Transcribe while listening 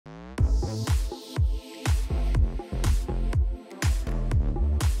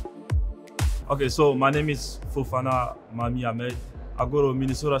Okay, so my name is Phofona MeAmed. I go to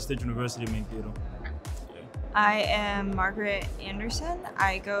Minnesota State University, Mankato. I am Margaret Anderson.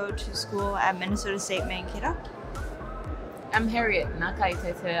 I go to school at Minnesota State, Mankato. I'm Harriet Naakai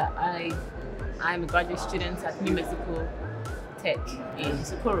Tetteh. I'm a graduate student at New Mexico Tech in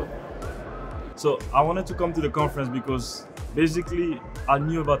Socorro. So I wanted to come to the conference because basically I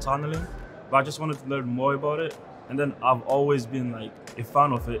knew about tunneling, but I just wanted to learn more about it. And then I've always been like a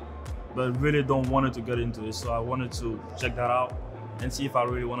fan of it, but really don't wanted to get into it. So I wanted to check that out and see if I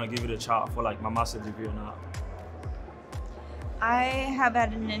really want to give it a shot for like my master's degree or not. I have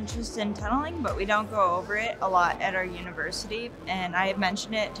had an interest in tunneling, but we don't go over it a lot at our university. And I had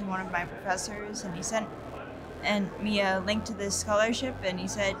mentioned it to one of my professors, and he sent me a link to this scholarship, and he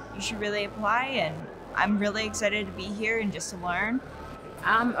said, you should really apply, and I'm really excited to be here and just to learn.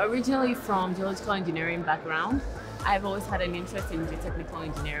 I'm originally from geological engineering background. I've always had an interest in geotechnical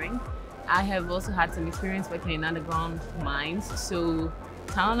engineering. I have also had some experience working in underground mines, so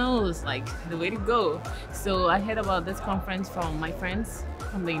tunnel is like the way to go. So I heard about this conference from my friends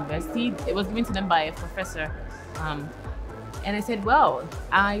from the university. It was given to them by a professor. And I said, well,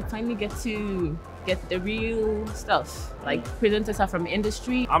 I finally get to get the real stuff. Like presenters are from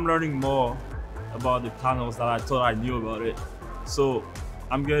industry. I'm learning more about the tunnels that I thought I knew about it. So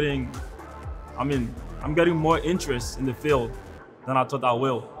I'm getting more interest in the field than I thought I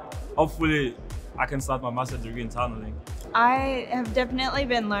will. Hopefully I can start my master's degree in tunneling. I have definitely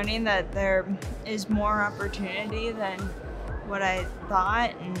been learning that there is more opportunity than what I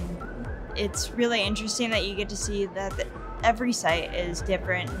thought, and it's really interesting that you get to see that every site is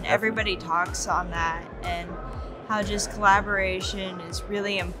different and everybody talks on that, and how just collaboration is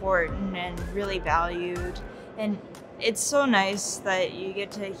really important and really valued. And it's so nice that you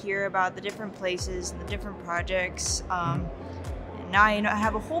get to hear about the different places and the different projects. And now I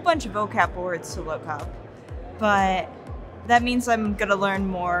have a whole bunch of vocab words to look up, but that means I'm gonna learn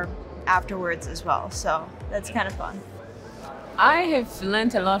more afterwards as well. So that's kind of fun. I have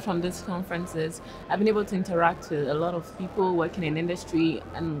learned a lot from these conferences. I've been able to interact with a lot of people working in industry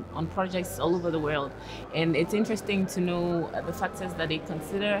and on projects all over the world. And it's interesting to know the factors that they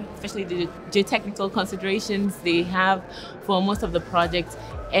consider, especially the geotechnical considerations they have for most of the projects.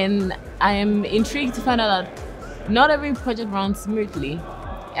 And I am intrigued to find out that not every project runs smoothly.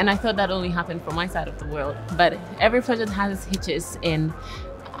 And I thought that only happened from my side of the world. But every project has its hitches, and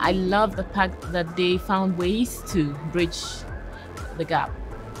I love the fact that they found ways to bridge the gap.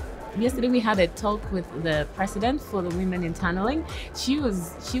 Yesterday we had a talk with the president for the Women in Tunneling. She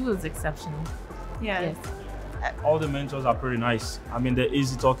was exceptional. Yeah. Yes. All the mentors are pretty nice. I mean, they're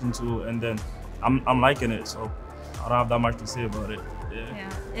easy talking to, and then I'm liking it, so I don't have that much to say about it. Yeah,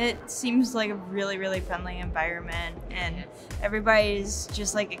 it seems like a really, really friendly environment, and everybody's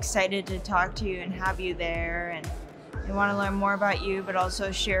just like excited to talk to you and have you there, and they want to learn more about you, but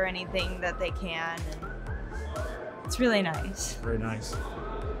also share anything that they can. And it's really nice. Very nice.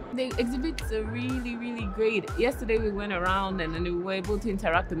 The exhibits are really, really great. Yesterday we went around and we were able to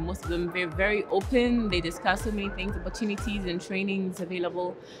interact with most of them. They're very open. They discuss so many things, opportunities and trainings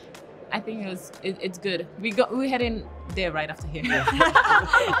available. I think it's good. We're heading there right after here. Yeah.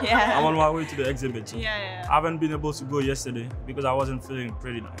 I'm on my way to the exhibit. So Yeah. I haven't been able to go yesterday because I wasn't feeling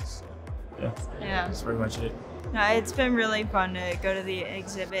pretty nice. So, Yeah. that's pretty much it. No, it's been really fun to go to the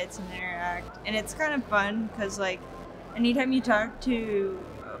exhibits and interact, and it's kind of fun because like anytime you talk to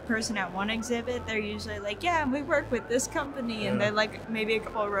a person at one exhibit, they're usually like, yeah, we work with this company, and they're like maybe a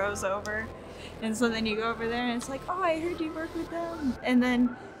couple rows over, and so then you go over there and it's like, oh, I heard you work with them, and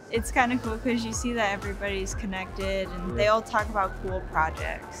then it's kind of cool because you see that everybody's connected and they all talk about cool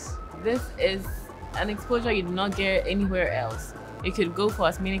projects. This is an exposure you do not get anywhere else. You could go for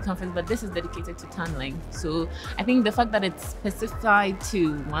as many conferences, but this is dedicated to tunneling. So I think the fact that it's specified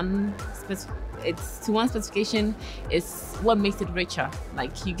to one specification is what makes it richer.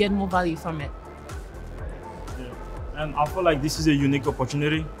 Like you get more value from it. Yeah. And I feel like this is a unique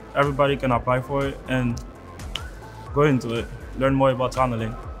opportunity. Everybody can apply for it and go into it. Learn more about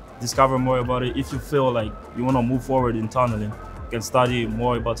tunneling. Discover more about it. If you feel like you want to move forward in tunneling, you can study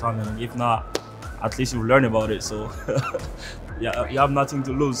more about tunneling. If not, at least you learn about it. So yeah, you have nothing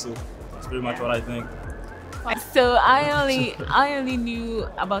to lose. So that's pretty much what I think. So I only knew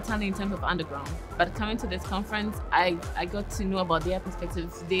about tunneling in terms of underground, but coming to this conference, I got to know about their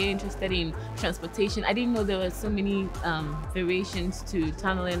perspectives. They're interested in transportation. I didn't know there were so many variations to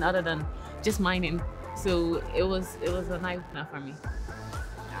tunneling other than just mining. So it was an eye-opener for me.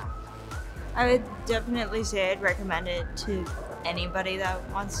 I would definitely say I'd recommend it to anybody that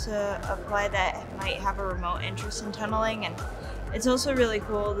wants to apply that might have a remote interest in tunneling, and it's also really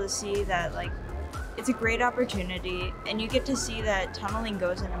cool to see that like it's a great opportunity, and you get to see that tunneling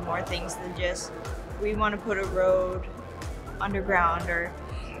goes into more things than just we want to put a road underground or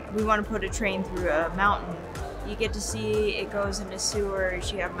we want to put a train through a mountain. You get to see it goes into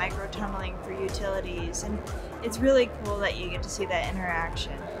sewers, you have micro tunneling for utilities, and it's really cool that you get to see that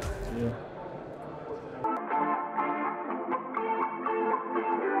interaction. Yeah.